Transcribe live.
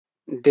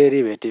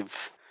Derivative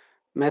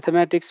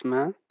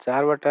म्याथमेटिक्समा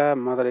चारवटा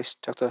mother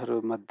स्ट्रक्चरहरू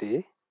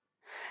मध्ये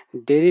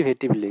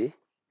डेरिभेटिभले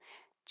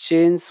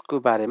चेन्जको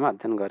बारेमा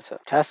अध्ययन गर्छ।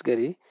 खास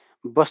गरी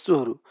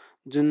वस्तुहरू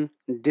जुन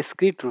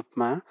डिस्क्रिट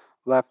रूपमा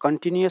वा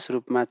कन्टिन्युअस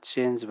रूपमा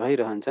चेन्ज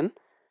भइरहन्छन्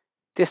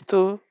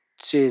त्यस्तो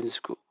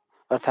चेन्जको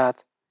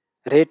अर्थात्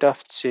रेट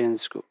अफ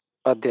चेन्जको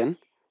अध्ययन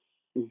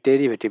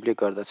डेरिभेटिभले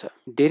गर्दछ।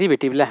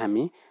 डेरिभेटिभलाई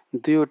हामी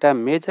दुईवटा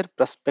मेजर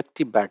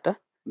पर्सपेक्टिभबाट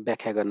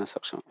व्याख्या गर्न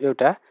सक्छौँ।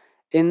 एउटा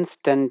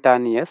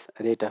इन्स्टेन्टानियस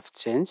रेट अफ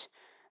चेन्ज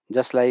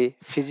जसलाई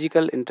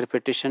फिजिकल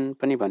इन्टरप्रिटेसन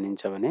पनि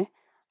भनिन्छ भने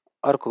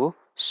अर्को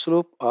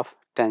स्लोप अफ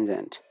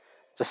टेन्जेन्ट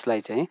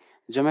जसलाई चाहिँ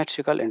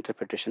ज्योमेट्रिकल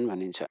इन्टरप्रिटेसन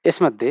भनिन्छ।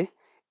 यसमध्ये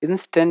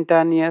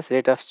इन्स्टेन्टानियस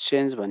रेट अफ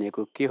चेन्ज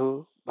भनेको के हो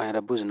भनेर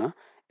बुझ्न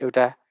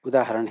एउटा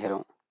उदाहरण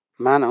हेरौँ।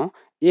 मानौँ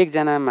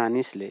एकजना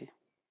मानिसले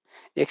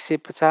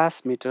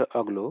 150 मिटर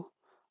अग्लो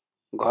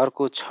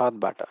घरको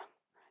छतबाट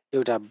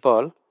एउटा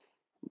बल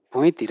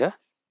भुइँतिर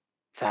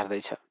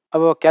झार्दैछ।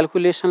 अब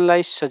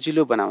क्याल्कुलेसनलाई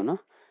सजिलो बनाउन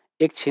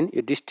एकछिन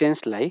यो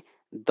डिस्टेन्सलाई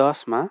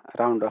 10 मा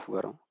राउन्ड अफ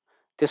गरौँ।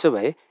 त्यसो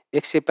भए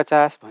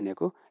 150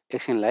 भनेको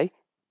एकछिनलाई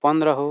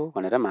 15 हो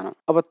भनेर मानौँ।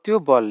 अब त्यो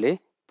बलले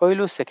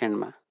पहिलो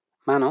सेकेन्डमा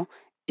मानौँ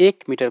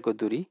 1 मिटरको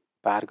दूरी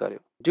पार गर्यो।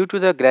 ड्यू टु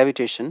द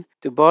ग्राभिटेसन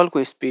त्यो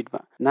बलको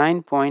स्पिडमा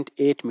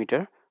 9.8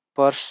 मिटर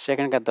पर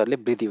सेकेन्डका दरले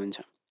वृद्धि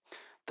हुन्छ।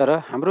 तर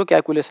हाम्रो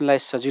क्याल्कुलेसनलाई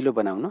सजिलो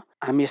बनाउन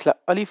हामी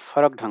यसलाई अलि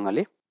फरक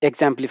ढङ्गले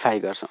एक्जाम्प्लिफाई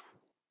गर्छौँ।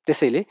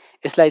 त्यसैले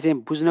यसलाई चाहिँ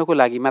बुझ्नको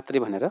लागि मात्रै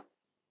भनेर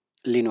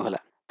लिनुहोला।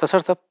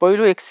 तसर्थ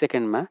पहिलो 1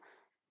 सेकेन्डमा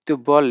त्यो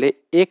बलले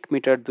 1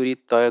 मिटर दूरी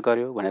तय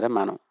गर्यो भनेर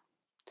मानौँ।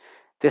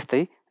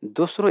 त्यस्तै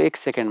दोस्रो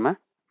 1 सेकेन्डमा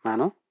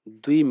मानौँ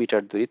 2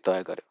 मिटर दूरी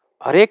तय गर्यो।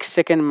 हरेक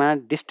सेकेन्डमा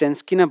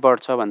डिस्टेन्स किन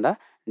बढ्छ भन्दा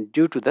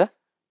due to the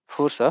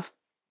force of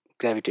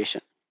gravitation.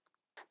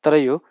 तर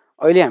यो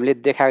अहिले हामीले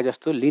देखाएको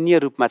जस्तो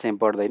लिनियर रूपमा चाहिँ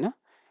बढ्दैन।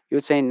 यो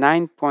चाहिँ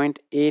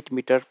 9.8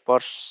 मिटर पर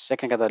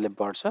सेकेन्डका दरले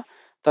बढ्छ।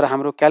 तर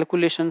हाम्रो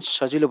क्याल्कुलेसन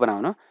सजिलो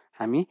बनाउन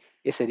हामी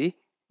यसरी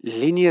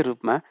लिनियर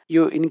रूपमा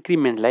यो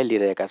इन्क्रिमेन्टलाई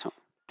लिइरहेका छौँ।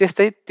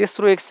 त्यस्तै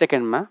तेस्रो 1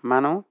 सेकेन्डमा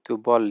मानौँ त्यो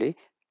बलले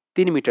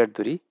 3 मिटर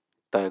दूरी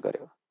तय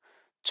गर्यो।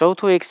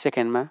 चौथो 1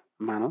 सेकेन्डमा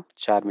मानौँ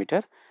 4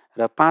 मिटर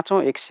र पाँचौँ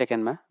 1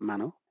 सेकेन्डमा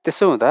मानौँ।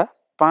 त्यसो हुँदा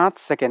 5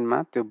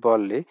 सेकेन्डमा त्यो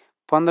बलले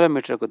 15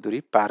 मिटरको दूरी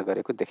पार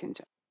गरेको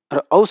देखिन्छ।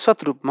 र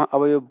औसत रूपमा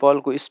अब यो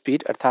बलको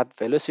स्पिड अर्थात्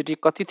भेलोसिटी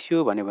कति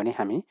थियो भन्यो भने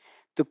हामी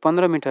त्यो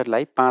 15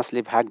 मिटरलाई 5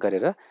 ले भाग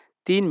गरेर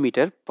 3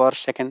 मिटर पर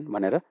सेकेन्ड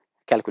भनेर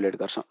क्याल्कुलेट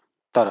गर्छौँ।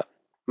 तर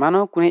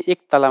मानौँ कुनै एक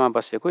तलामा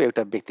बसेको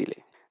एउटा व्यक्तिले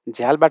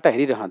झ्यालबाट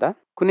हेरिरहँदा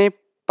कुनै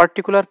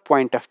पर्टिकुलर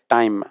पोइन्ट अफ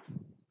टाइममा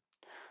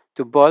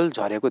त्यो बल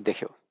झरेको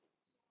देख्यो।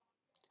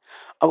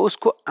 अब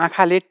उसको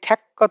आँखाले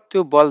ठ्याक्क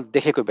त्यो बल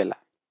देखेको बेला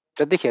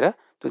जतिखेर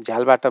त्यो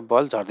झ्यालबाट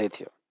बल झर्दै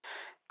थियो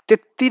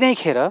त्यति नै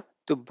खेर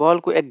त्यो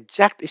बलको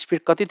एक्ज्याक्ट स्पिड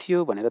कति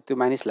थियो भनेर त्यो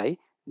मानिसलाई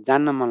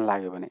जान्न मन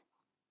लाग्यो भने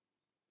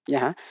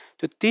यहाँ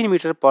त्यो 3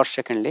 मिटर पर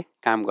सेकेन्डले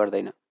काम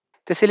गर्दैन।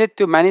 त्यसैले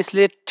त्यो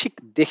मानिसले ठिक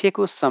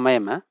देखेको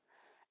समयमा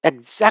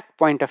एक्ज्याक्ट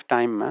पोइन्ट अफ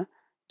टाइममा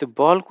त्यो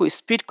बलको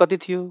स्पिड कति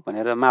थियो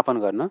भनेर मापन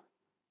गर्न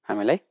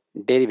हामीलाई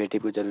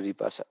डेरिभेटिभको जरुरी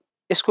पर्छ।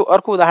 यसको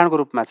अर्को उदाहरणको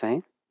रूपमा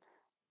चाहिँ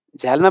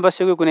झ्यालमा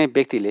बसेको कुनै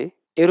व्यक्तिले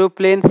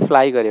एरोप्लेन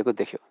फ्लाइ गरेको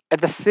देख्यो। At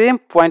the same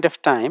point of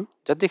time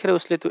जतिखेर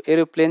उसले त्यो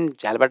एरोप्लेन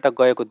झ्यालबाट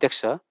गएको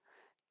देख्छ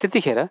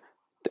त्यतिखेर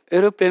त्यो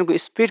एरोप्लेनको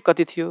स्पिड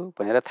कति थियो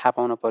भनेर थाहा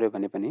पाउन पर्यो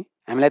भने पनि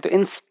हामीलाई त्यो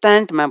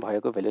इन्स्ट्यान्टमा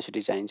भएको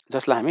भेलोसिटी चाहिन्छ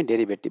जसलाई हामी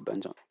डेरिभेटिभ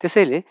भन्छौँ।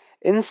 त्यसैले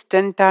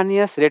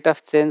इन्स्टेन्टानियस रेट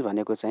अफ चेन्ज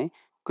भनेको चाहिँ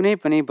कुनै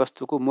पनि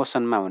वस्तुको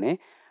मोसनमा हुने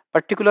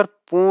पर्टिकुलर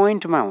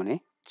पोइन्टमा हुने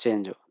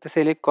चेन्ज हो।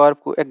 त्यसैले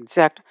कर्भको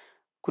एक्ज्याक्ट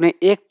कुनै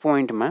एक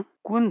पोइन्टमा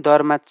कुन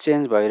दरमा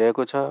चेन्ज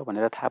भइरहेको छ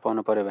भनेर थाहा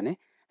पाउन पर्यो भने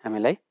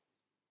हामीलाई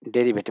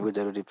डेरिभेटिभको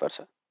जरुरी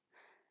पर्छ।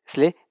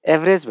 यसले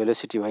एभरेज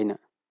भेलोसिटी होइन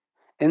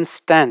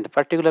instant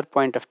particular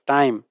point of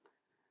time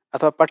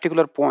अथवा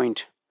पर्टिकुलर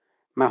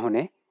पोइन्टमा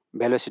हुने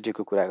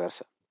भेलोसिटीको कुरा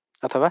गर्छ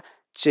अथवा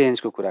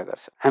चेन्जको कुरा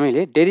गर्छ।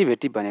 हामीले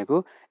डेरिभेटिभ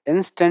भनेको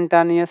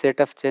इन्स्टेन्टानियस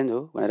रेट अफ चेन्ज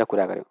हो भनेर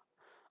कुरा गर्यौँ।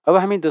 अब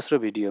हामी दोस्रो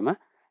भिडियोमा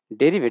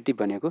डेरिभेटिभ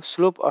भनेको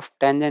स्लोप अफ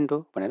टेन्जेन्ट हो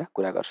भनेर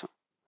कुरा गर्छौँ।